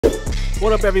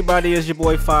What up, everybody? It's your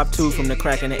boy 5-2 from the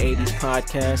Crack in the 80s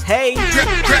podcast. Hey,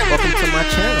 welcome to my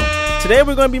channel. Today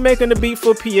we're going to be making the beat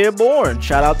for Pierre Bourne.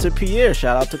 Shout out to Pierre,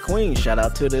 shout out to Queen, shout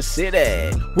out to the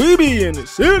city. We be in the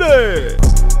city.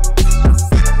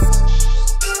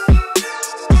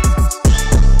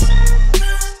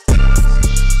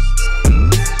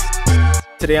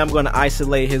 Today I'm going to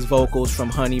isolate his vocals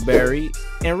from Honeyberry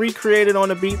and recreate it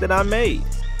on a beat that I made.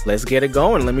 Let's get it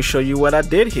going. Let me show you what I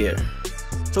did here.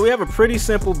 So we have a pretty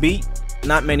simple beat,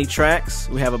 not many tracks.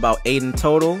 We have about 8 in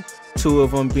total, 2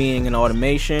 of them being an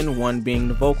automation, 1 being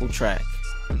the vocal track.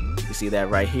 You see that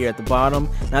right here at the bottom.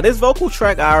 Now this vocal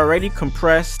track I already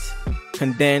compressed,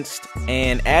 condensed,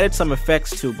 and added some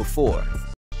effects to before.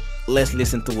 Let's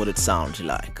listen to what it sounds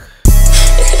like.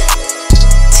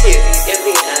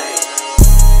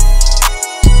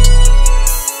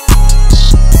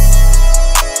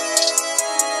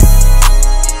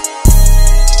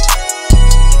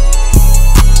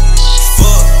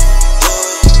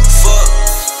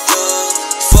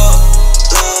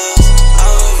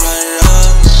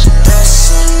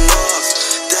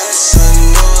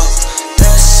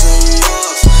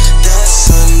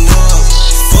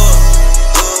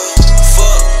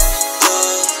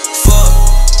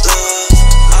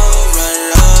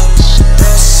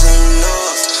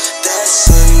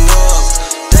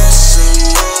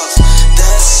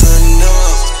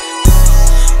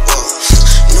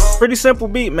 Pretty simple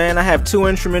beat, man. I have 2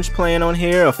 instruments playing on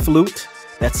here, a flute,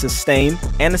 that's sustain,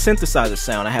 and a synthesizer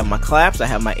sound. I have my claps, I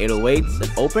have my 808s,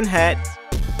 an open hat,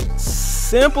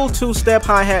 simple 2-step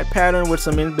hi-hat pattern with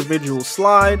some individual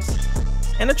slides,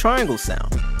 and a triangle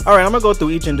sound. Alright, I'm gonna go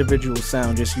through each individual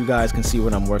sound just so you guys can see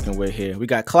what I'm working with here. We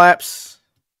got claps.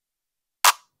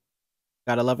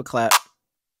 Gotta love a clap.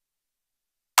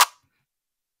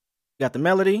 Got the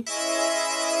melody.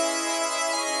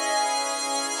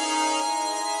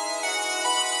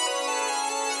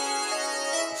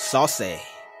 SAUCY.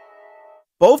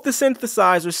 Both the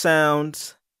synthesizer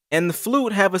sounds and the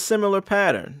flute have a similar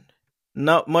pattern.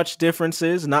 Not much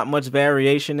differences, not much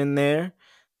variation in there.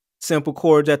 Simple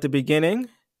chords at the beginning,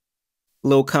 a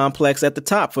little complex at the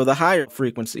top for the higher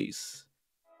frequencies.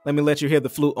 Let me let you hear the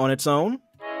flute on its own.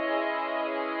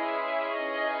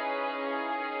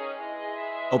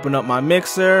 Open up my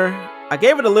mixer. I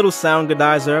gave it a little sound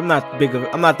goodizer. I'm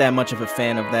not that much of a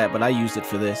fan of that, but I used it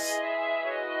for this.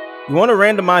 You want to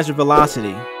randomize your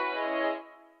velocity.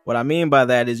 What I mean by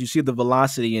that is you see the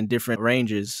velocity in different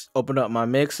ranges. Open up my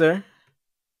mixer.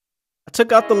 I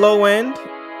took out the low end.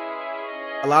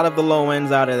 A lot of the low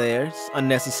ends out of there. It's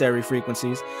unnecessary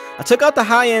frequencies. I took out the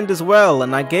high end as well,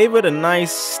 and I gave it a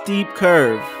nice steep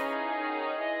curve.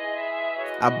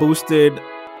 I boosted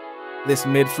this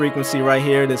mid frequency right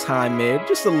here, this high mid,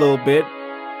 just a little bit.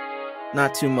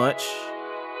 Not too much.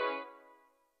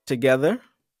 Together.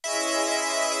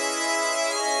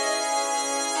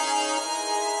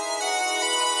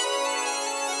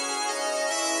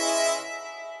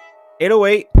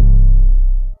 .808.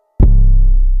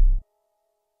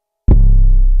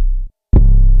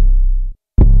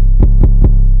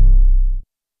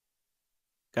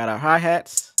 Got our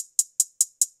hi-hats.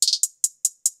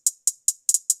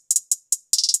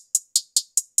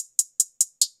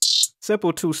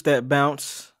 Simple 2-step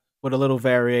bounce with a little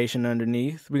variation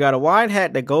underneath. We got a wide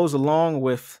hat that goes along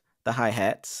with the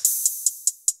hi-hats.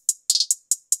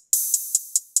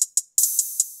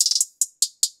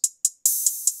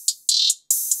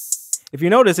 If you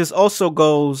notice, this also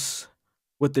goes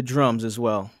with the drums as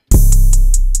well.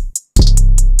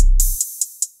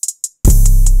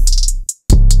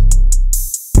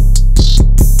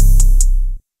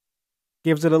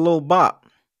 Gives it a little bop.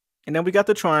 And then we got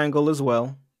the triangle as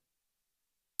well.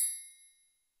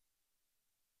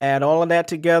 Add all of that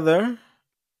together.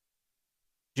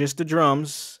 Just the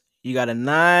drums. You got a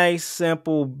nice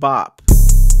simple bop.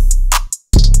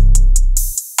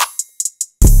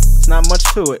 It's not much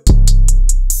to it.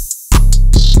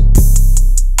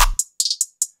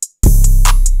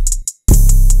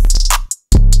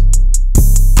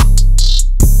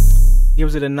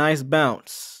 Gives it a nice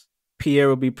bounce. Pierre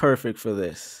will be perfect for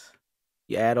this.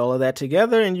 You add all of that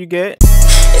together and you get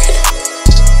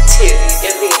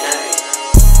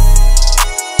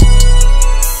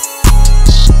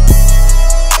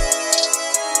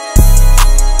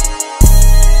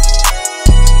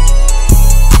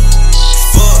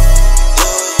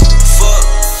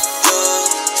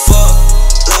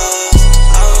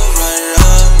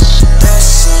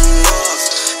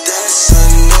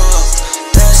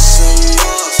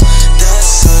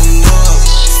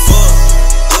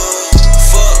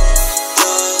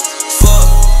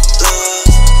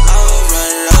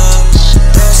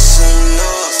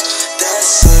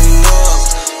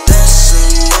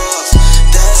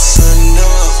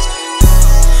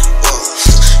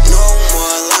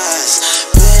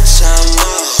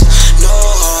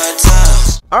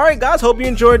guys, hope you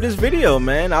enjoyed this video,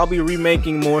 man. I'll be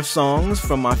remaking more songs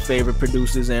from my favorite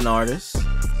producers and artists.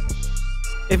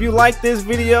 If you like this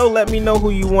video, let me know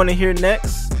who you want to hear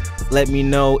next. Let me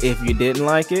know if you didn't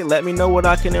like it. Let me know what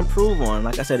I can improve on.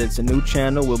 Like I said, it's a new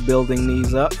channel. We're building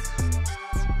these up.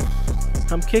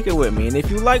 Come kick it with me. And if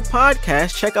you like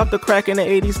podcasts, check out the Crack in the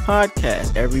 80s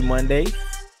podcast every Monday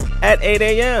at 8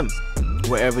 a.m.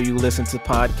 wherever you listen to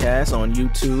podcasts, on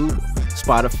YouTube,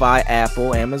 Spotify,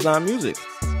 Apple, Amazon Music.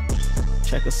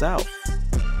 Check us out.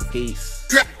 Peace.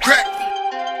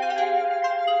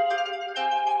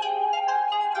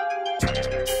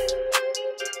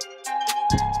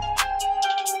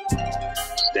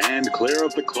 Stand clear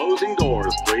of the closing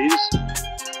doors, please.